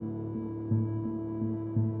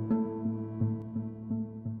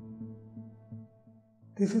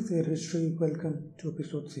This is Their History. Welcome to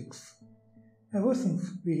episode 6. Ever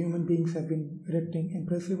since we human beings have been erecting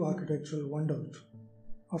impressive architectural wonders,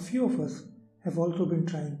 a few of us have also been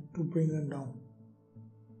trying to bring them down.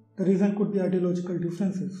 The reason could be ideological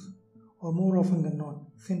differences, or more often than not,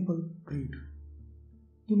 simple greed.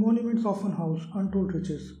 The monuments often house untold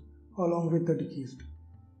riches along with the deceased,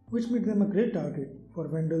 which made them a great target for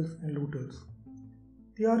vandals and looters.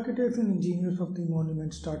 The architects and engineers of the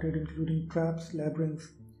monuments started including traps, labyrinths,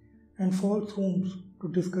 and false homes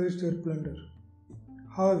to discourage their plunder.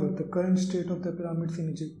 However, the current state of the pyramids in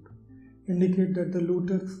Egypt indicate that the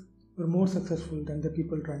looters were more successful than the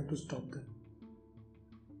people trying to stop them.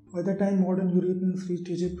 By the time modern Europeans reached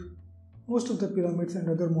Egypt, most of the pyramids and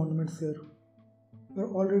other monuments there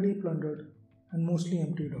were already plundered and mostly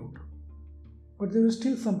emptied out. But there were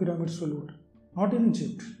still some pyramids to loot, not in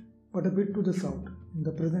Egypt, but a bit to the south, in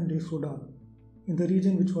the present-day Sudan, in the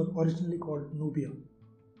region which was originally called Nubia.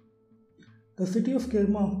 The city of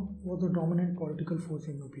Kerma was the dominant political force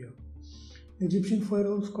in Nubia. The Egyptian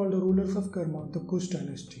pharaohs called the rulers of Kerma the Kush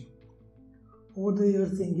dynasty. Over the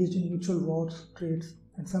years, they engaged in mutual wars, trades,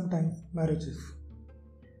 and sometimes marriages.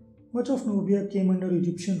 Much of Nubia came under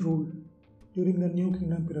Egyptian rule during the New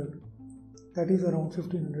Kingdom period, that is around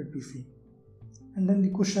 1500 BC. And then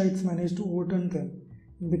the Kushites managed to overturn them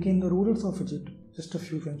and became the rulers of Egypt just a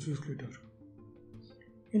few centuries later.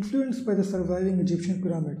 Influenced by the surviving Egyptian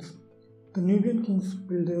pyramids, the Nubian kings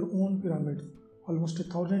built their own pyramids almost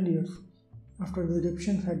 1,000 years after the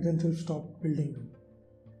Egyptians had themselves stopped building them.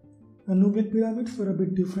 The Nubian pyramids were a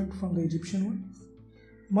bit different from the Egyptian ones,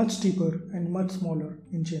 much steeper and much smaller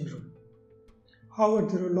in general. However,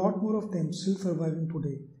 there are a lot more of them still surviving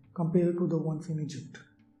today compared to the ones in Egypt.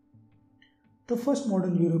 The first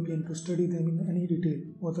modern European to study them in any detail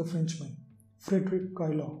was a Frenchman, Frederick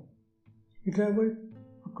Caillat. He traveled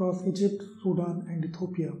across Egypt, Sudan, and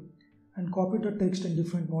Ethiopia and copied the text in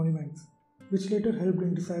different monuments, which later helped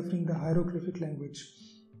in deciphering the hieroglyphic language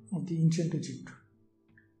of the ancient Egypt.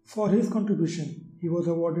 For his contribution, he was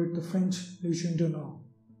awarded the French Légion d'honneur.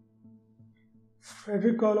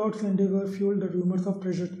 Frederick Caillat's endeavor fueled the rumors of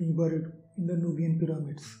treasure being buried in the Nubian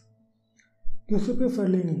pyramids. Giuseppe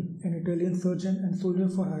Ferlini, an Italian surgeon and soldier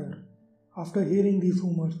for hire, after hearing these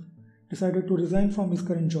rumors, decided to resign from his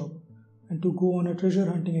current job and to go on a treasure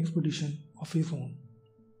hunting expedition of his own.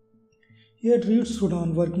 He had reached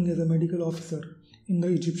Sudan working as a medical officer in the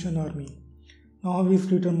Egyptian army. Now he is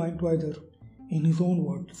determined to either, in his own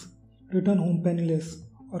words, return home penniless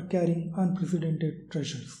or carrying unprecedented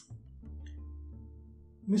treasures.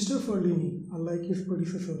 Mr. Ferlini, unlike his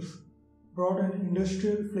predecessors, brought an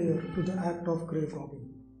industrial flair to the act of grave robbing.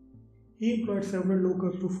 He employed several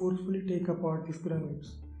locals to forcefully take apart these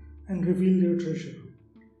pyramids and reveal their treasure.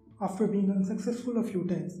 After being unsuccessful a few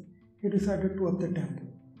times, he decided to up the tempo.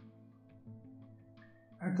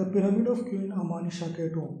 At the pyramid of Queen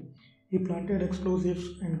Amani-Shakhet tomb, he planted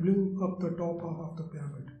explosives and blew up the top half of the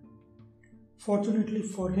pyramid. Fortunately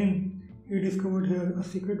for him, he discovered here a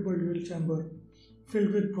secret burial chamber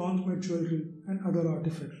filled with bronze-made jewelry and other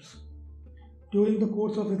artifacts. During the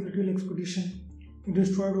course of his little expedition, he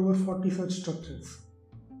destroyed over 40 such structures.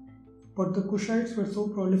 But the Kushites were so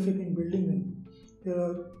prolific in building them,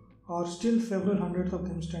 there are still several hundreds of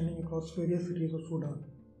them standing across various cities of Sudan.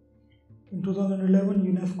 In 2011,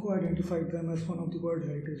 UNESCO identified them as one of the World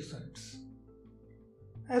Heritage Sites.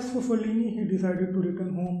 As for Ferlini, he decided to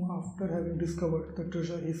return home after having discovered the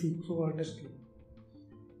treasure he seeks so earnestly.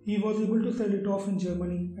 He was able to sell it off in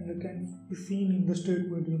Germany and it can be seen in the State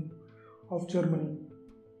Museum of Germany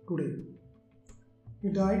today. He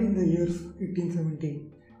died in the year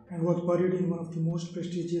 1817 and was buried in one of the most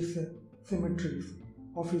prestigious cemeteries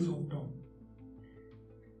of his hometown.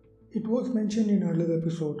 It was mentioned in an earlier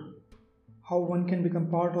episode how one can become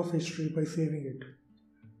part of history by saving it.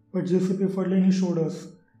 But Giuseppe Ferlini showed us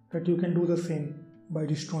that you can do the same by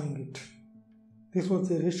destroying it. This was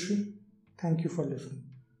Their History. Thank you for listening.